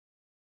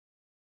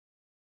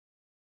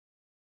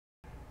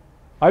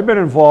I've been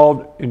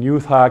involved in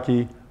youth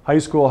hockey, high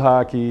school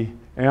hockey,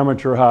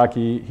 amateur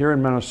hockey here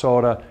in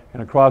Minnesota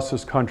and across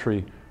this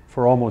country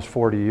for almost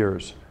 40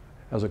 years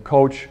as a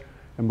coach,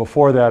 and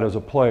before that as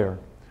a player.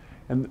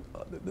 And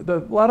a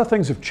lot of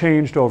things have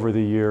changed over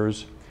the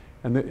years,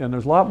 and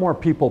there's a lot more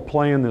people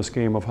playing this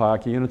game of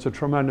hockey, and it's a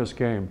tremendous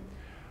game.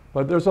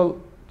 But there's a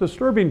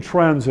disturbing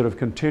trends that have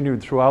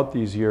continued throughout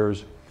these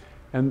years,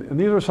 and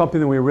these are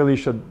something that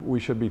we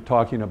should be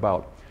talking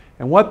about.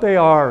 And what they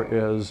are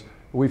is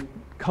we've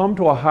come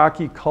to a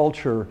hockey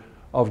culture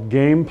of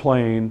game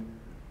playing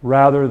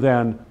rather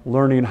than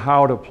learning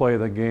how to play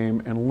the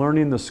game and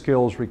learning the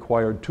skills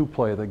required to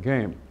play the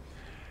game.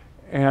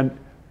 And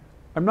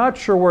I'm not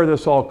sure where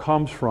this all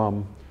comes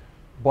from,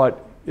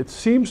 but it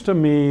seems to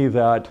me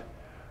that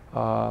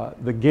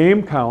the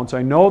game counts,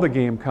 I know the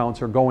game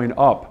counts are going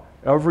up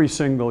every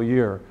single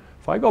year.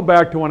 If I go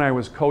back to when I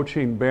was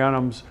coaching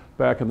Bantams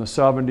back in the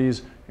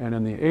 70s and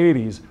in the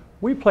 80s,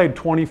 we played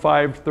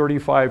 25,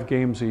 35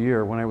 games a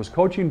year. When I was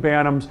coaching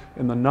Bantams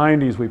in the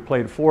 90s, we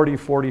played 40,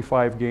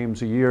 45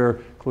 games a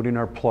year, including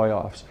our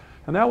playoffs.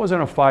 And that was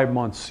in a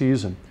 5-month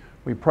season.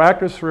 We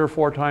practiced 3 or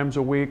 4 times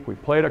a week. We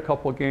played a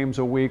couple games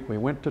a week. We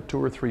went to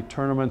 2 or 3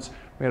 tournaments.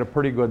 We had a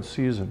pretty good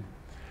season.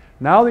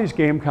 Now these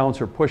game counts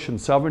are pushing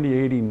 70,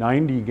 80,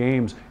 90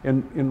 games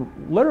in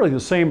literally the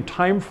same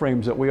time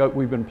frames that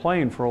we've been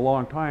playing for a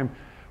long time,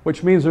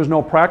 which means there's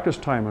no practice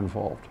time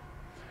involved.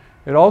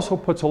 It also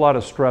puts a lot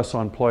of stress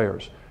on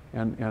players.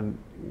 And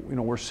you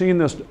know, we're seeing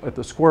this at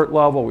the squirt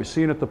level, we've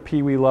seen it at the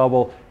pee-wee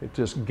level. It's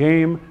just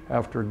game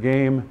after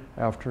game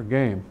after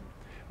game.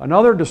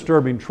 Another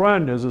disturbing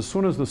trend is as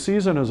soon as the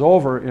season is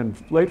over in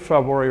late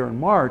February or in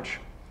March,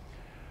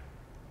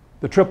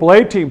 the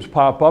AAA teams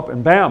pop up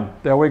and bam,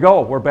 there we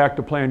go. We're back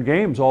to playing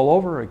games all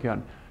over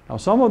again. Now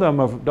some of them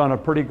have done a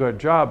pretty good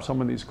job,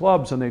 some of these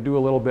clubs, and they do a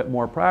little bit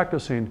more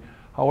practicing.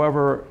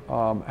 However,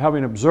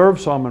 having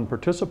observed some and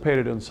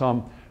participated in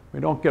some, we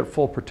don't get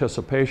full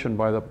participation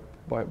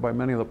by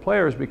many of the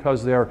players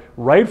because they're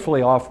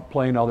rightfully off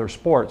playing other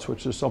sports,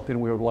 which is something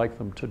we would like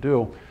them to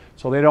do.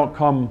 So they don't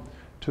come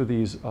to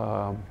these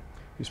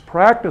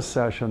practice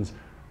sessions,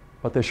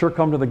 but they sure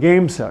come to the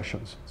game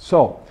sessions.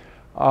 So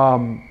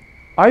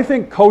I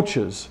think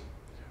coaches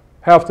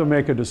have to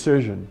make a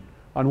decision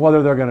on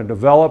whether they're going to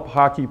develop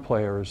hockey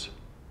players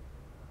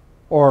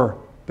or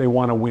they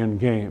want to win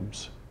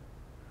games.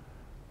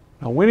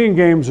 Now winning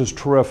games is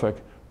terrific,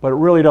 but it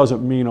really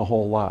doesn't mean a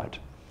whole lot.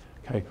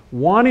 Okay.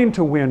 Wanting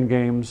to win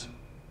games,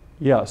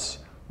 yes,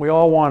 we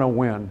all want to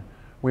win.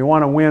 We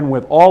want to win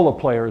with all the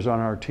players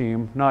on our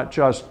team, not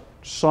just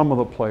some of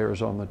the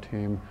players on the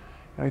team.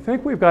 And I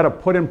think we've got to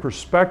put in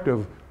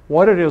perspective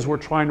what it is we're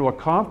trying to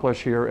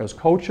accomplish here as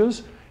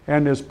coaches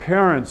and as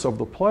parents of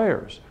the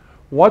players.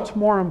 What's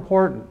more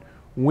important,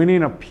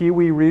 winning a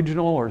Pee-wee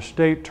regional or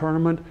state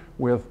tournament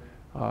with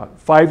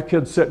 5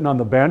 kids sitting on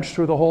the bench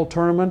through the whole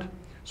tournament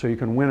so you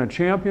can win a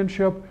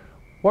championship?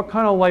 What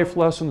kind of life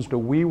lessons do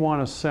we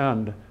want to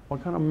send?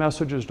 What kind of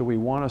messages do we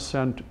want to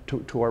send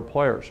to our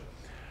players?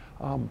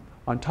 On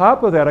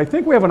top of that, I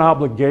think we have an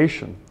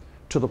obligation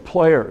to the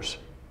players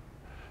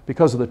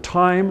because of the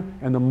time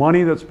and the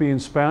money that's being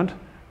spent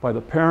by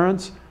the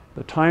parents,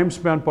 the time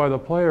spent by the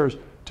players,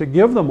 to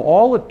give them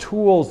all the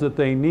tools that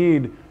they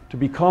need to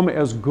become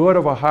as good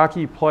of a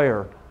hockey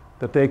player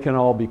that they can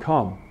all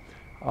become.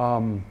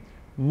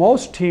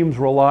 Most teams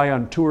rely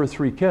on 2 or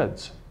 3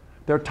 kids.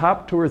 Their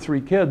top 2 or 3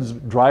 kids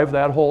drive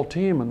that whole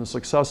team and the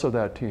success of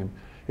that team.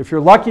 If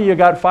you're lucky, you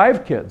got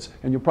 5 kids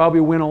and you probably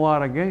win a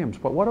lot of games.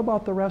 But what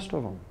about the rest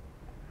of them?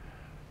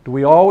 Do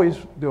we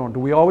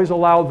always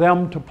allow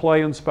them to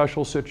play in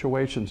special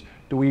situations?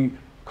 Do we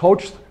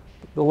coach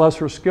the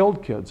lesser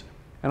skilled kids?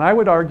 And I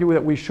would argue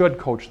that we should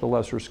coach the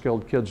lesser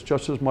skilled kids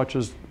just as much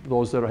as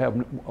those that have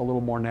a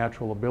little more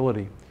natural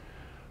ability.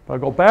 But I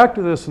go back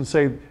to this and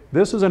say,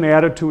 this is an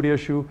attitude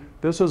issue.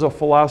 This is a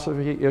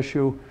philosophy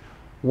issue.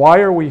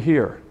 Why are we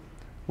here?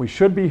 We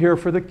should be here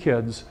for the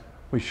kids.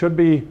 We should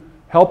be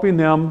helping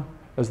them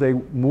as they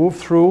move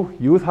through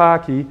youth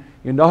hockey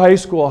into high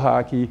school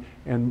hockey,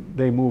 and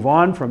they move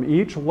on from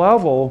each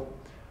level,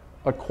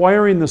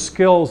 acquiring the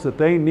skills that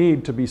they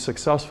need to be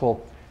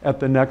successful at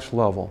the next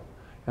level.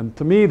 And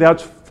to me,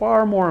 that's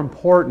far more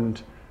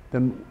important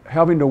than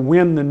having to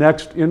win the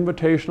next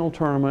invitational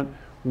tournament,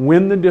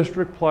 win the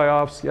district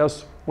playoffs.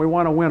 Yes, we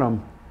want to win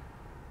them,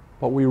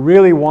 but we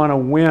really want to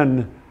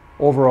win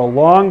over a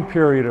long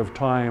period of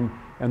time,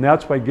 and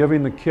that's by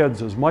giving the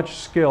kids as much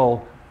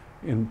skill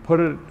in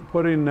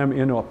putting them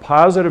in a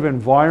positive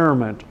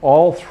environment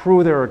all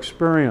through their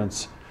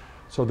experience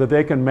so that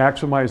they can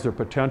maximize their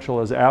potential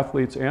as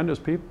athletes and as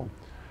people.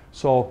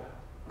 So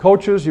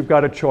coaches, you've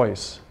got a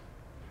choice.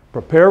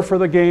 Prepare for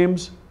the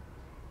games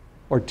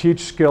or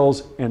teach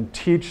skills and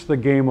teach the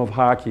game of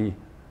hockey.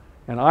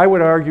 And I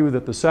would argue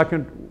that the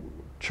second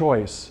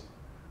choice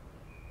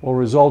will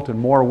result in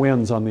more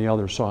wins on the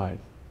other side.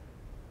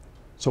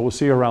 So we'll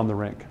see you around the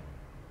rink.